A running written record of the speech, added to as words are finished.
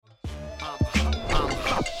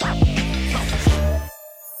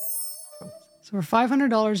So for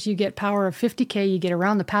 $500, you get power of 50K, you get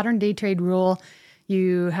around the pattern day trade rule,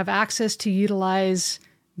 you have access to utilize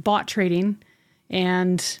bot trading,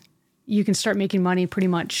 and you can start making money pretty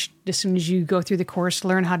much as soon as you go through the course,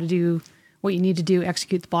 learn how to do what you need to do,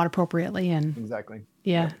 execute the bot appropriately. And exactly.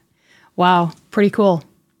 Yeah. Yep. Wow. Pretty cool.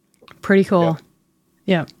 Pretty cool.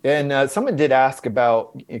 Yep. Yeah. And someone did ask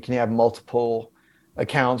about, can you have multiple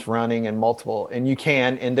accounts running and multiple, and you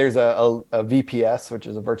can, and there's a VPS, which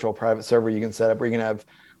is a virtual private server you can set up where you can have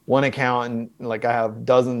one account, and like I have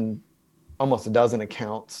almost a dozen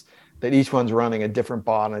accounts that each one's running a different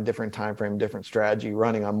bot on a different time frame, different strategy,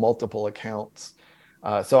 running on multiple accounts.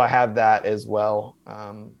 So I have that as well,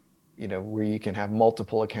 where you can have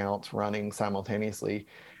multiple accounts running simultaneously.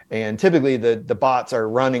 And typically the bots are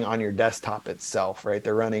running on your desktop itself, right?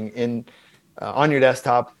 They're running on your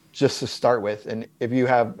desktop just to start with. And if you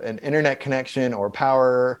have an internet connection or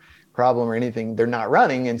power problem or anything, they're not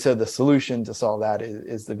running. And so the solution to solve that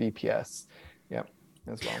is the VPS. Yep.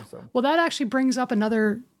 As well. So. Well, that actually brings up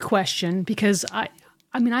another question, because I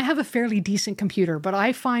have a fairly decent computer, but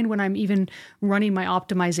I find when I'm even running my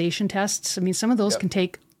optimization tests, some of those can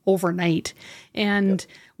take overnight. And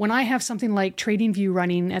when I have something like TradingView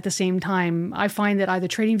running at the same time, I find that either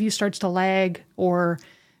TradingView starts to lag or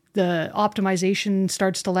the optimization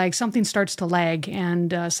starts to lag, something starts to lag,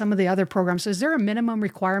 and some of the other programs. Is there a minimum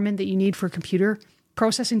requirement that you need for computer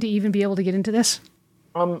processing to even be able to get into this?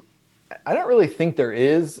 I don't really think there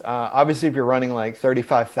is. Obviously, if you're running like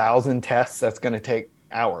 35,000 tests, that's going to take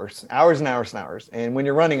hours and hours and hours. And when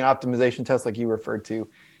you're running optimization tests like you referred to,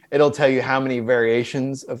 it'll tell you how many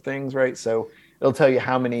variations of things, right? So it'll tell you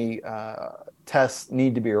how many tests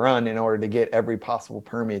need to be run in order to get every possible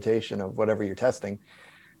permutation of whatever you're testing.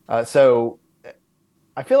 So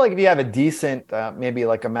I feel like if you have a decent, maybe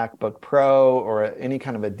like a MacBook Pro or any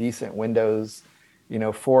kind of a decent Windows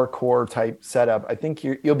 4-core type setup, I think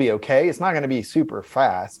you'll be okay. It's not going to be super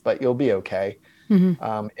fast, but you'll be okay.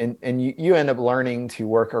 Mm-hmm. And you end up learning to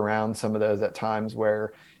work around some of those at times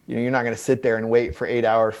where you're not going to sit there and wait for 8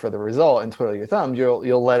 hours for the result and twiddle your thumbs.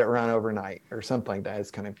 You'll let it run overnight or something like that,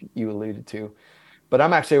 as kind of you alluded to. But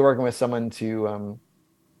I'm actually working with someone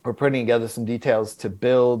we're putting together some details to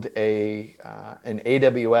build an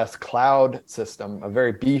AWS cloud system, a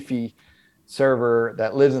very beefy server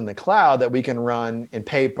that lives in the cloud that we can run and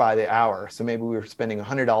pay by the hour. So maybe we were spending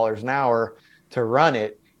 $100 an hour to run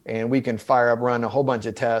it, and we can run a whole bunch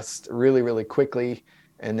of tests really, really quickly,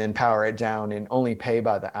 and then power it down and only pay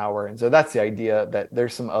by the hour. And so that's the idea, that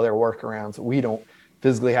there's some other workarounds. We don't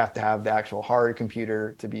physically have to have the actual hard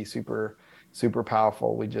computer to be super, super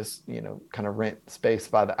powerful. We just, kind of rent space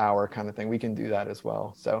by the hour kind of thing. We can do that as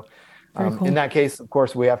well. So cool. In that case, of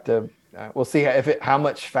course, we have to, we'll see how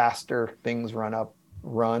much faster things run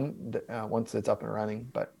once it's up and running.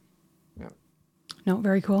 But yeah. No,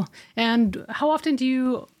 very cool. And how often do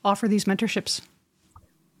you offer these mentorships?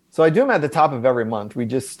 So I do them at the top of every month. We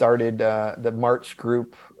just started the March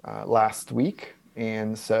group last week.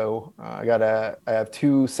 And so I have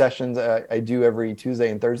 2 sessions I do every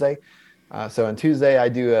Tuesday and Thursday. So on Tuesday, I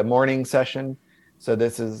do a morning session. So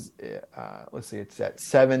this is, it's at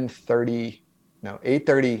 8:30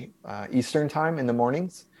 Eastern time in the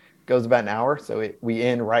mornings. It goes about an hour. So we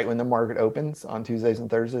end right when the market opens on Tuesdays and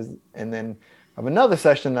Thursdays. And then I have another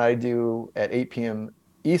session that I do at 8 p.m.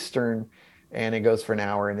 Eastern, and it goes for an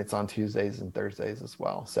hour, and it's on Tuesdays and Thursdays as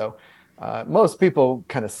well. So most people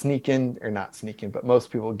kind of but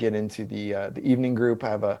most people get into the evening group.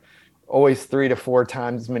 I have always 3 to 4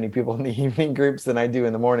 times as many people in the evening groups than I do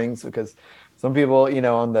in the mornings, because some people,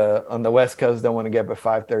 on the West Coast don't want to get up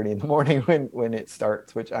at 5:30 in the morning when it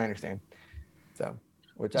starts, which I understand. So,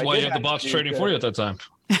 that's why you have the bots trading for you at that time.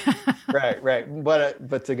 Right.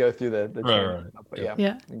 But to go through the right. But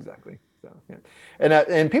yeah, exactly. So yeah,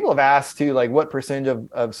 and people have asked too, like, what percentage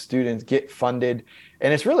of students get funded,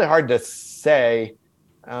 and it's really hard to say.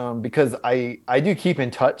 Because I do keep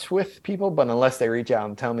in touch with people, but unless they reach out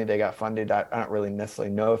and tell me they got funded, I don't really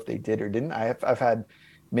necessarily know if they did or didn't. I've had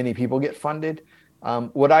many people get funded.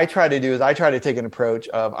 What I try to do is I try to take an approach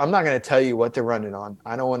of, I'm not going to tell you what to run it on.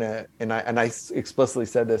 I don't want to, and I explicitly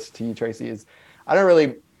said this to you, Tracy, is I don't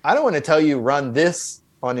want to tell you run this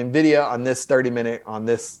on NVIDIA on this 30-minute on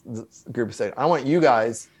this group of study. I want you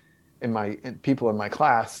guys and people in my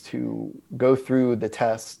class to go through the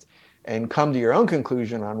test and come to your own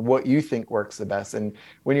conclusion on what you think works the best. And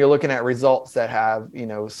when you're looking at results that have,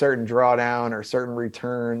 certain drawdown or certain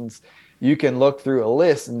returns, you can look through a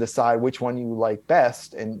list and decide which one you like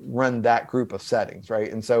best and run that group of settings,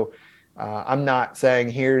 right? And so I'm not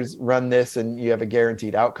saying run this and you have a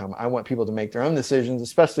guaranteed outcome. I want people to make their own decisions,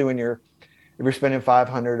 especially when you're if you're spending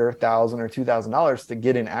 $500 or $1,000 or $2,000 to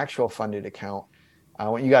get an actual funded account, I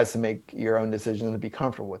want you guys to make your own decisions and be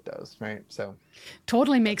comfortable with those, right? So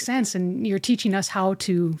totally makes sense. And you're teaching us how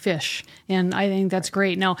to fish. And I think that's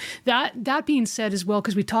great. Now, that being said as well,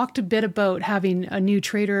 because we talked a bit about having a new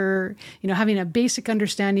trader, having a basic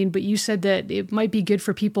understanding, but you said that it might be good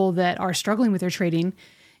for people that are struggling with their trading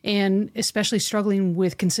and especially struggling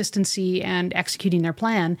with consistency and executing their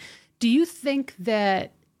plan. Do you think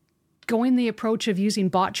that going the approach of using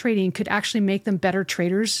bot trading could actually make them better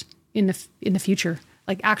traders in the future?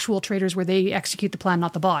 Like actual traders where they execute the plan,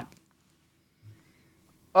 not the bot?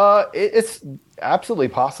 It's absolutely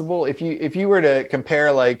possible. If you were to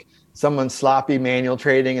compare like someone's sloppy manual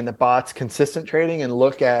trading and the bot's consistent trading and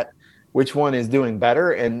look at which one is doing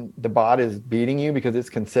better, and the bot is beating you because it's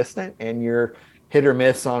consistent and you're hit or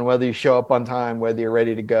miss on whether you show up on time, whether you're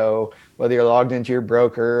ready to go, whether you're logged into your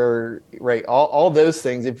broker, or, right, all those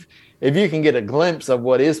things. If you can get a glimpse of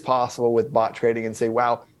what is possible with bot trading and say,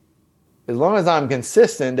 wow, as long as I'm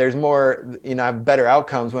consistent, there's more, I have better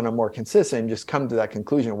outcomes when I'm more consistent, and just come to that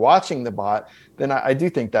conclusion watching the bot, then I do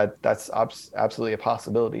think that that's absolutely a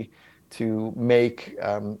possibility to make,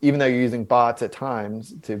 even though you're using bots at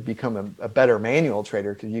times, to become a better manual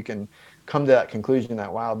trader, because you can come to that conclusion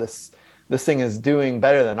that, wow, this thing is doing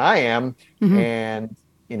better than I am. Mm-hmm. And,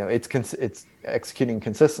 it's executing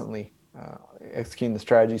consistently, executing the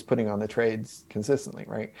strategies, putting on the trades consistently,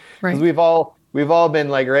 right? Because we've all been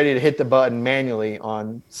like ready to hit the button manually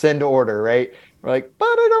on send order, right? We're like, but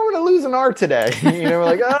I don't want to lose an R today. We're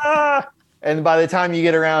like, and by the time you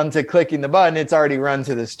get around to clicking the button, it's already run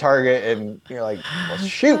to this target, and you're like, well,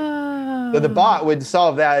 shoot. So the bot would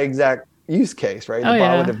solve that exact use case, right? The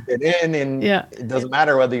bot would have been in, and it doesn't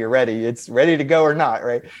matter whether you're ready. It's ready to go or not,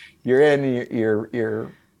 right? You're in,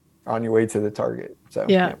 you're on your way to the target. So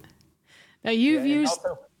Now you've used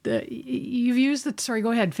the. Sorry,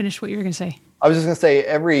 go ahead. Finish what you were going to say. I was just going to say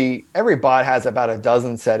every bot has about a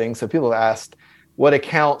dozen settings. So people have asked, what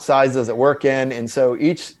account size does it work in? And so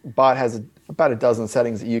each bot has about a dozen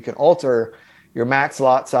settings that you can alter. Your max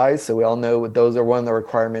lot size. So we all know those are one of the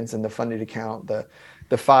requirements in the funded account.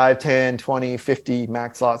 The 5, 10, 20, 50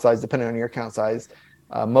 max lot size, depending on your account size.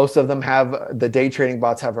 Most of them have, the day trading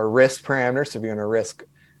bots have a risk parameter. So if you're going to risk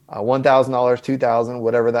 $1,000, $2,000,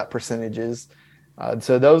 whatever that percentage is.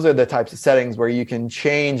 So those are the types of settings where you can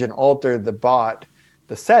change and alter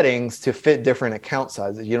the settings to fit different account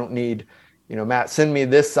sizes. You don't need, Matt, send me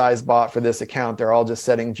this size bot for this account. They're all just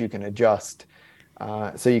settings you can adjust.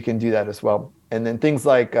 So you can do that as well. And then things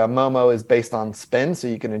like Momo is based on spend, so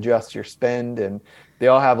you can adjust your spend, and they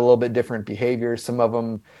all have a little bit different behaviors. Some of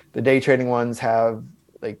them, the day trading ones have,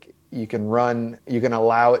 like, you can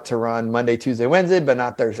allow it to run Monday, Tuesday, Wednesday, but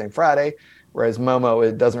not Thursday and Friday. Whereas Momo,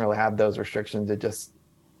 it doesn't really have those restrictions. It just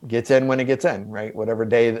gets in when it gets in, right? Whatever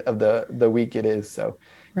day of the week it is. So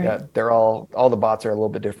they're all the bots are a little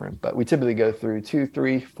bit different, but we typically go through 2,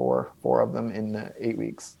 3, 4 of them in 8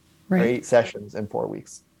 weeks, or 8 sessions in 4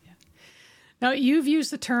 weeks. Yeah. Now you've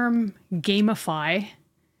used the term gamify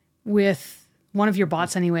with one of your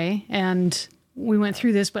bots anyway, and we went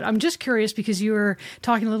through this, but I'm just curious because you were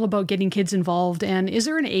talking a little about getting kids involved. And is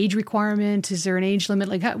there an age requirement? Is there an age limit?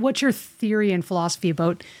 Like, what's your theory and philosophy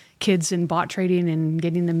about kids in bot trading and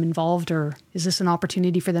getting them involved? Or is this an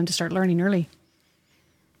opportunity for them to start learning early?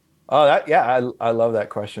 Oh, I love that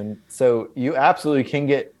question. So you absolutely can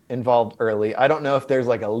get involved early. I don't know if there's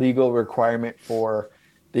like a legal requirement for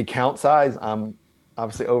the account size. I'm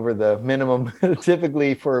obviously over the minimum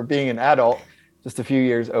typically for being an adult. Just a few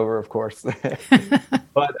years over, of course.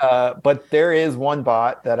 But there is one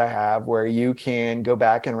bot that I have where you can go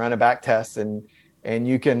back and run a back test, and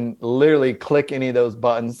you can literally click any of those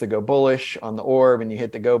buttons to go bullish on the orb, and you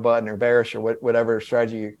hit the go button or bearish or whatever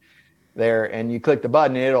strategy there, and you click the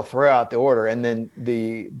button and it'll throw out the order, and then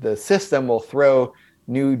the system will throw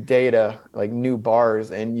new data, like new bars,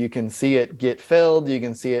 and you can see it get filled. You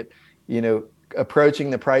can see it, approaching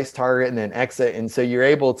the price target and then exit. And so you're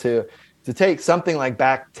able to take something like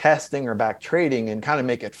back testing or back trading and kind of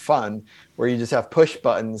make it fun, where you just have push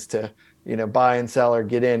buttons to, buy and sell or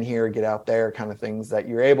get in here, get out there kind of things, that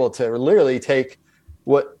you're able to literally take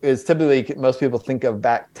what is typically most people think of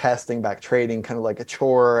back testing, back trading, kind of like a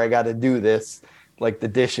chore. I got to do this, like the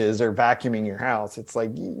dishes or vacuuming your house. It's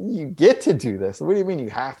like, you get to do this. What do you mean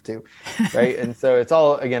you have to? Right. And so it's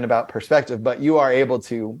all, again, about perspective, but you are able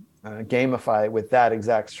to gamify with that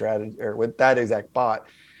exact strategy or with that exact bot.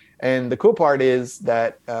 And the cool part is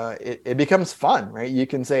that it becomes fun, right? You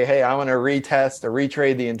can say, hey, I want to retest or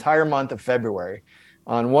retrade the entire month of February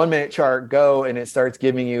on 1 minute chart, go, and it starts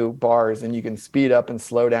giving you bars, and you can speed up and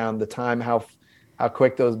slow down the time, how how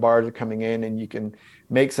quick those bars are coming in, and you can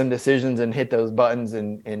make some decisions and hit those buttons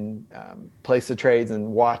and place the trades and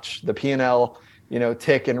watch the P&L,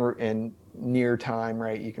 tick in near time,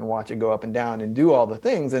 right? You can watch it go up and down and do all the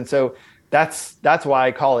things. And so that's why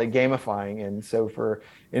I call it gamifying. And so for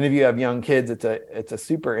any of you who have young kids, it's a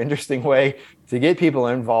super interesting way to get people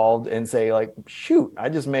involved and say, like, shoot, I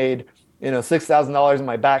just made, $6,000 in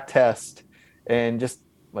my back test and just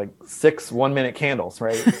like 6 1-minute candles,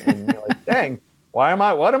 right? And you're like, dang,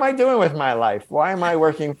 what am I doing with my life? Why am I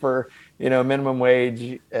working for, minimum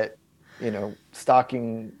wage at,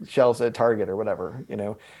 stocking shelves at Target or whatever,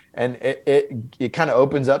 and it kind of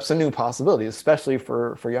opens up some new possibilities, especially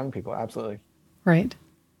for young people. Absolutely. Right.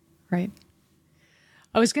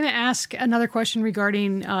 I was going to ask another question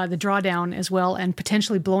regarding the drawdown as well, and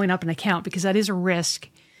potentially blowing up an account, because that is a risk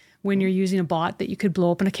when you're using a bot, that you could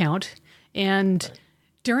blow up an account. And right.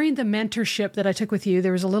 During the mentorship that I took with you,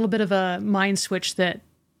 there was a little bit of a mind switch that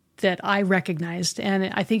I recognized.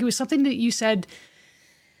 And I think it was something that you said,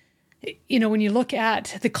 when you look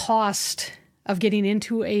at the cost of getting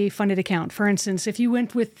into a funded account, for instance, if you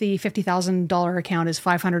went with the $50,000 account is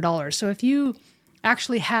 $500. So if you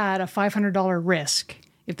actually had a $500 risk,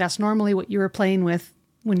 if that's normally what you were playing with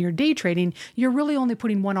when you're day trading, you're really only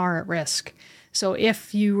putting 1 R at risk. So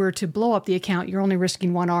if you were to blow up the account, you're only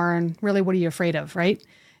risking 1 R, and really, what are you afraid of, right?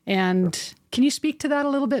 And can you speak to that a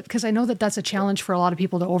little bit? Because I know that that's a challenge for a lot of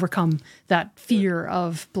people to overcome, that fear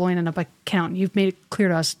of blowing up an account. You've made it clear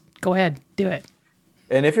to us. Go ahead, do it.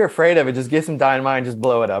 And if you're afraid of it, just get some dynamite and just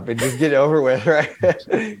blow it up and just get it over with,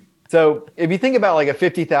 right? So if you think about like a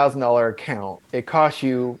 $50,000 account, it costs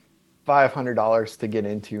you $500 to get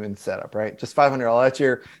into and set up, right? Just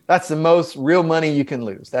 $500. That's the most real money you can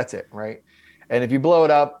lose. That's it, right? And if you blow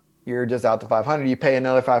it up, you're just out to $500. You pay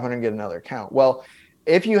another $500 and get another account. Well,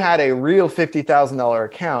 if you had a real $50,000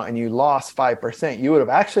 account and you lost 5%, you would have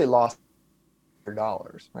actually lost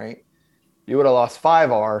 $100, right? You would have lost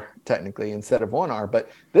 5 R technically instead of 1 R, but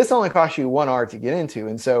this only costs you 1 R to get into.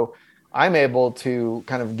 And so I'm able to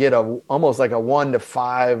kind of get almost like a 1 to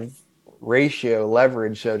 5 ratio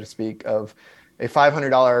leverage, so to speak, of a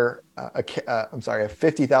 $500, a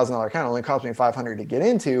 $50,000 account only cost me $500 to get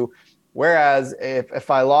into. Whereas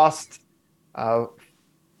if I lost 5%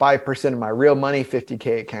 of my real money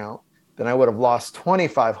 50K account, then I would have lost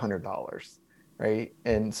 $2,500, right?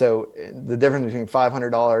 And so the difference between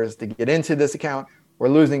 $500 to get into this account or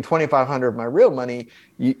losing $2,500 of my real money,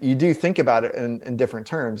 you do think about it in different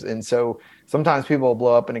terms. And so sometimes people will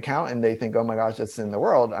blow up an account and they think, oh my gosh, that's in the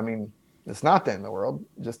world. I mean, it's not the end of the world.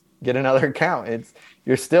 Just get another account.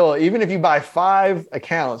 You're still, even if you buy 5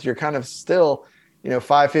 accounts, you're kind of still,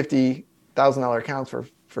 $50,000 accounts for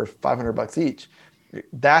 $500 each.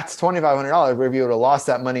 That's $2,500. Where if you would have lost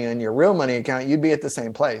that money in your real money account, you'd be at the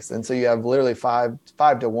same place. And so you have literally 5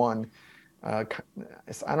 to 1. I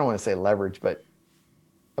don't want to say leverage, but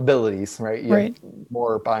abilities, right? You have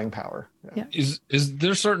more buying power. Yeah. Is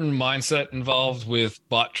there certain mindset involved with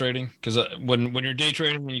bot trading? Because when you're day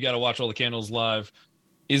trading and you got to watch all the candles live,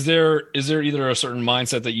 is there either a certain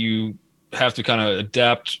mindset that you have to kind of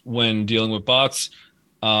adapt when dealing with bots?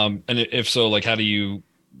 And if so, like, how do you,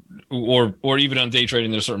 or even on day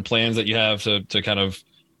trading, there's certain plans that you have to kind of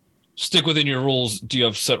stick within your rules. Do you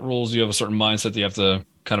have set rules? Do you have a certain mindset that you have to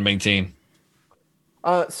kind of maintain?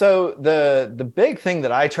 So the big thing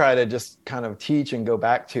that I try to just kind of teach and go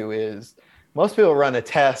back to is most people run a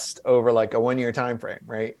test over like a 1-year time frame,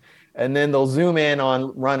 right? And then they'll zoom in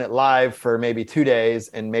on run it live for maybe 2 days,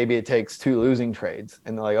 and maybe it takes 2 losing trades.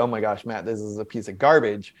 And they're like, oh my gosh, Matt, this is a piece of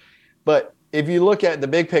garbage. But if you look at the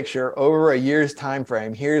big picture over a year's time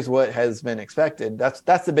frame, here's what has been expected.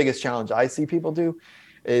 That's the biggest challenge I see people do,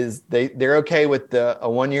 is they're okay with a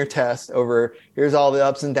 1-year test over here's all the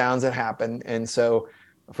ups and downs that happen. And so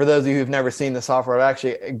for those of you who've never seen the software, I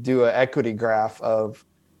actually do an equity graph of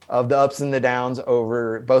the ups and the downs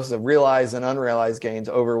over both the realized and unrealized gains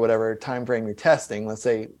over whatever time frame you're testing. Let's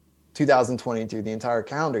say 2022, the entire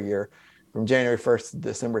calendar year, from January 1st to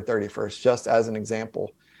December 31st, just as an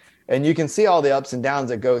example. And you can see all the ups and downs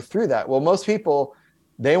that go through that. Well, most people,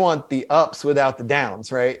 they want the ups without the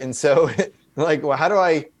downs, right? And so like, well,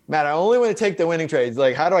 Matt, I only want to take the winning trades.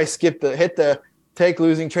 Like, how do I hit the take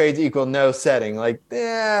losing trades equal no setting? Like,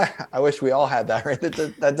 I wish we all had that, right?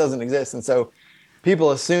 That doesn't exist. And so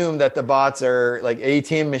people assume that the bots are like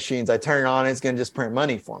ATM machines. I turn it on, it's going to just print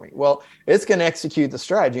money for me. Well, it's going to execute the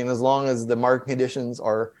strategy. And as long as the market conditions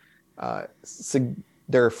are,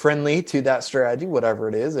 they're friendly to that strategy, whatever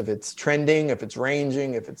it is, if it's trending, if it's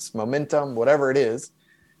ranging, if it's momentum, whatever it is,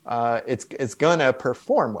 it's gonna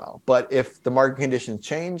perform well. But if the market conditions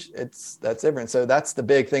change, that's different. So that's the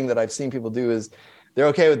big thing that I've seen people do is they're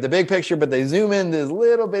okay with the big picture, but they zoom in this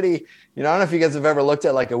little bitty, I don't know if you guys have ever looked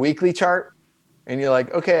at like a weekly chart and you're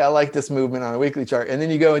like, okay, I like this movement on a weekly chart. And then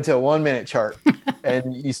you go into a 1 minute chart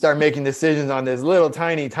and you start making decisions on this little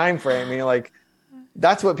tiny time frame. And you're like,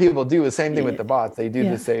 that's what people do. The same thing with the bots. They do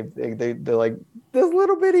the same thing. They're like, this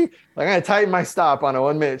little bitty, like I'm going to tighten my stop on a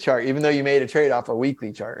 1 minute chart, even though you made a trade off a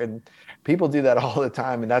weekly chart. And people do that all the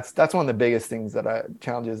time. And that's one of the biggest things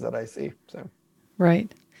challenges that I see. So, right.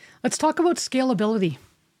 Let's talk about scalability.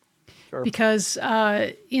 Sure. Because,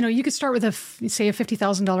 you could start with say a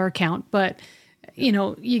 $50,000 account, but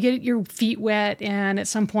you get your feet wet and at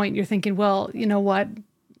some point you're thinking, well, you know what,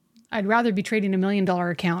 I'd rather be trading $1 million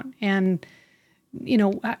account. And,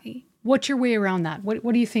 what's your way around that? What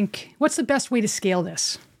do you think? What's the best way to scale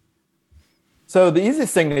this? So the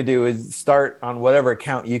easiest thing to do is start on whatever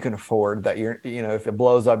account you can afford that if it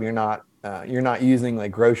blows up, you're not using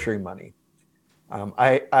like grocery money.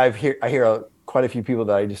 I hear quite a few people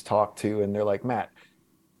that I just talked to and they're like, Matt,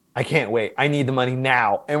 I can't wait. I need the money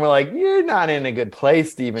now. And we're like, you're not in a good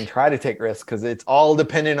place to even try to take risks because it's all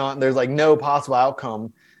dependent on, there's like no possible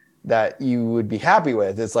outcome that you would be happy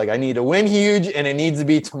with. It's like, I need to win huge and it needs to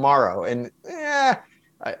be tomorrow. And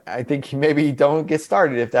I think maybe don't get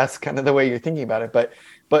started if that's kind of the way you're thinking about it.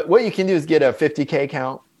 But what you can do is get a 50K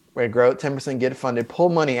account, where grow it 10%, get it funded, pull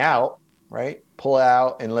money out, right? Pull it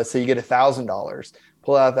out. And let's say you get $1,000,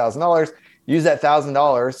 pull out $1,000, use that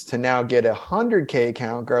 $1,000 to now get a 100K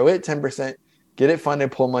account, grow it 10%, get it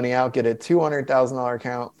funded, pull money out, get a $200,000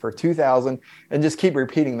 account for $2,000, and just keep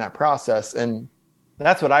repeating that process. And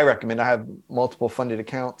that's what I recommend. I have multiple funded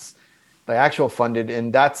accounts, the actual funded,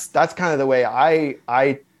 and that's kind of the way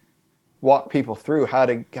I walk people through how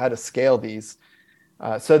to scale these,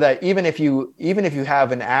 so that even if you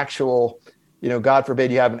have an actual, God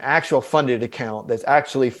forbid you have an actual funded account that's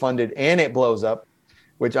actually funded and it blows up,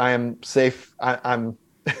 which I am safe.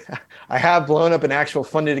 I have blown up an actual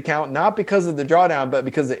funded account, not because of the drawdown, but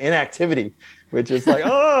because of inactivity, which is like,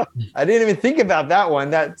 oh, I didn't even think about that one.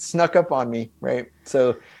 That snuck up on me, right?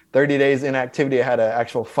 So 30 days inactivity, I had an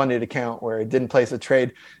actual funded account where it didn't place a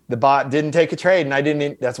trade. The bot didn't take a trade,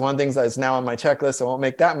 and that's one of the things that's now on my checklist. I won't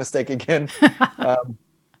make that mistake again.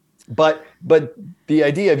 But the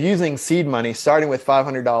idea of using seed money, starting with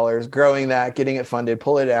 $500, growing that, getting it funded,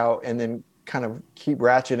 pull it out, and then kind of keep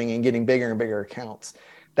ratcheting and getting bigger and bigger accounts.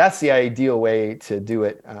 That's the ideal way to do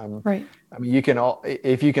it. Right. I mean,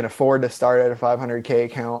 if you can afford to start at a 500K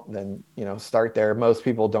account, then, start there. Most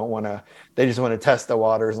people don't want to, they just want to test the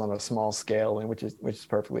waters on a small scale, and which is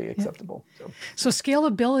perfectly acceptable. So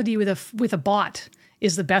scalability with a bot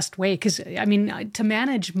is the best way. Cause I mean, to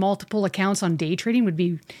manage multiple accounts on day trading it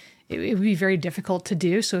would be very difficult to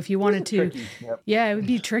do. So if you wanted to, it would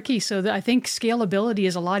be tricky. So I think scalability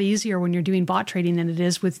is a lot easier when you're doing bot trading than it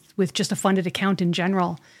is with just a funded account in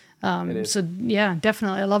general. So yeah,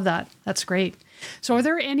 definitely. I love that. That's great. So are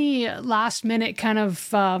there any last minute kind of,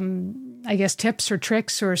 tips or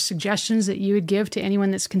tricks or suggestions that you would give to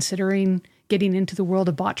anyone that's considering getting into the world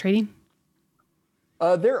of bot trading?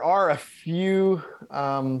 There are a few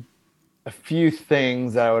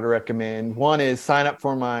things that I would recommend. One is sign up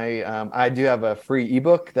for my, I do have a free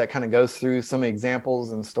ebook that kind of goes through some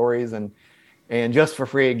examples and stories, and just for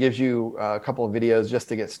free, it gives you a couple of videos just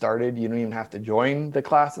to get started. You don't even have to join the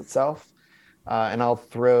class itself. And I'll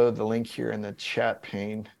throw the link here in the chat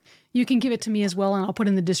pane. You can give it to me as well, and I'll put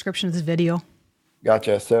in the description of this video.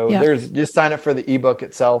 Gotcha. So there's just sign up for the ebook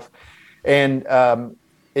itself. And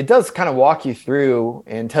it does kind of walk you through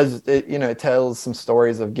and it tells some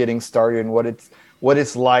stories of getting started and what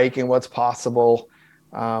it's like and what's possible.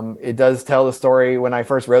 It does tell the story. When I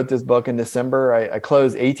first wrote this book in December, I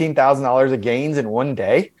closed $18,000 of gains in one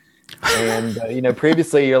day. And,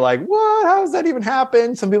 previously you're like, what, how does that even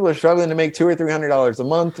happen? Some people are struggling to make $200 or $300 a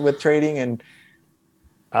month with trading. And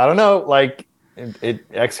I don't know, like it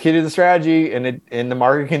executed the strategy and the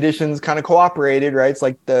market conditions kind of cooperated, right? It's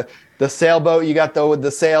like the sailboat, you got with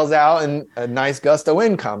the sails out and a nice gust of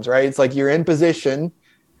wind comes, right? It's like you're in position.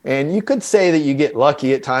 And you could say that you get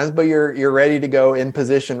lucky at times, but you're ready to go in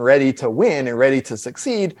position, ready to win and ready to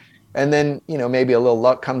succeed. And then, maybe a little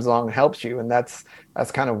luck comes along and helps you. And that's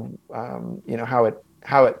kind of,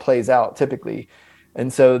 how it plays out typically.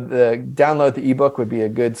 And so the download the ebook would be a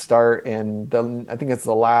good start. And I think it's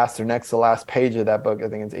the last or next to last page of that book. I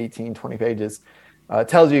think it's 18, 20 pages. It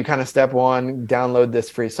tells you kind of step one, download this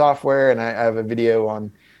free software. And I have a video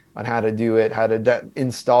on how to do it, how to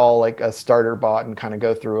install like a starter bot and kind of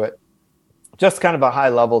go through it. Just kind of a high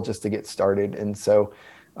level just to get started. And so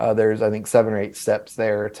There's, I think, 7 or 8 steps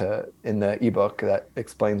there in the ebook that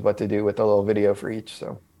explains what to do with a little video for each.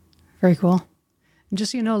 So very cool. And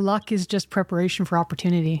just so you know, luck is just preparation for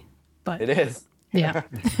opportunity. But it is. Yeah.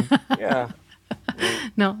 Yeah.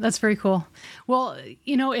 No, that's very cool. Well,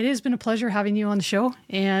 it has been a pleasure having you on the show.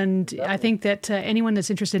 And definitely. I think that anyone that's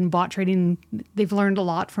interested in bot trading, they've learned a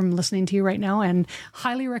lot from listening to you right now, and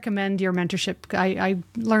highly recommend your mentorship. I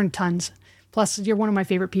learned tons. Plus, you're one of my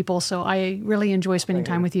favorite people. So I really enjoy spending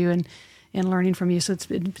time with you and learning from you. So it's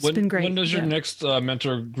been great. When does your next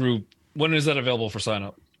mentor group, when is that available for sign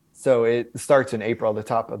up? So it starts in April, the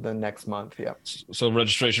top of the next month. Yeah. So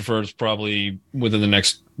registration for it's probably within the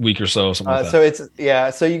next week or so, something like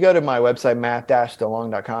that. So you go to my website,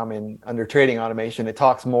 matt-delong.com, and under trading automation, it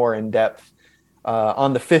talks more in depth.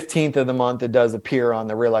 On the 15th of the month, it does appear on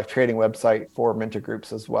the Real Life Trading website for mentor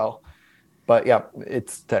groups as well. But yeah,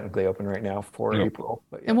 it's technically open right now for April.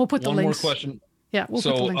 But, yeah. And we'll put the links. One more question. Yeah, we'll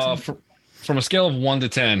put the links. From a scale of 1 to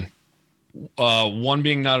 10, 1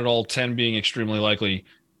 being not at all, 10 being extremely likely,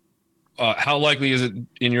 how likely is it,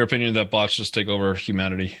 in your opinion, that bots just take over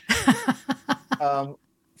humanity?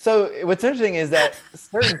 So what's interesting is that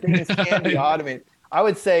certain things can be automated. I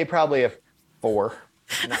would say probably a 4.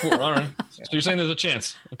 All right. So you're saying there's a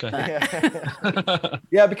chance. Okay.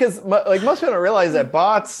 Yeah, because like most people don't realize that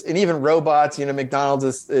bots and even robots,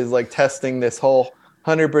 McDonald's is like testing this whole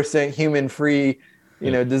 100% human-free,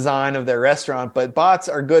 design of their restaurant. But bots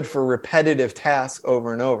are good for repetitive tasks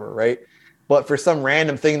over and over, right? But for some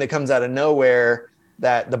random thing that comes out of nowhere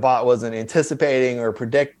that the bot wasn't anticipating or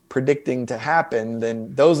predicting to happen,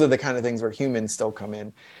 then those are the kind of things where humans still come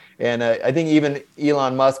in. And I think even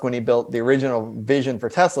Elon Musk, when he built the original vision for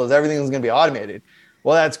Tesla, is everything was going to be automated.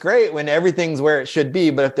 Well, that's great when everything's where it should be,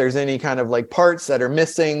 but if there's any kind of like parts that are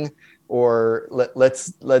missing, or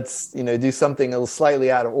let's do something a little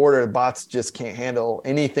slightly out of order, bots just can't handle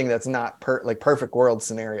anything that's not perfect world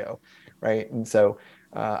scenario, right? And so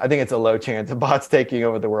I think it's a low chance of bots taking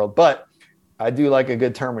over the world, but I do like a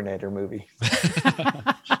good Terminator movie.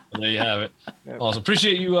 There you have it. Awesome.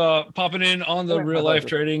 Appreciate you popping in on the Real Life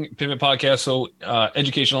Trading Pivot podcast. So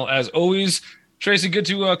educational as always. Tracy, good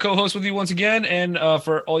to co-host with you once again. And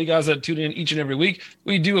for all you guys that tune in each and every week,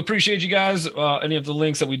 we do appreciate you guys. Any of the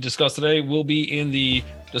links that we discussed today will be in the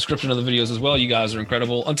description of the videos as well. You guys are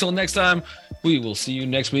incredible. Until next time, we will see you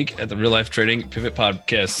next week at the Real Life Trading Pivot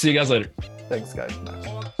podcast. See you guys later. Thanks, guys. Bye.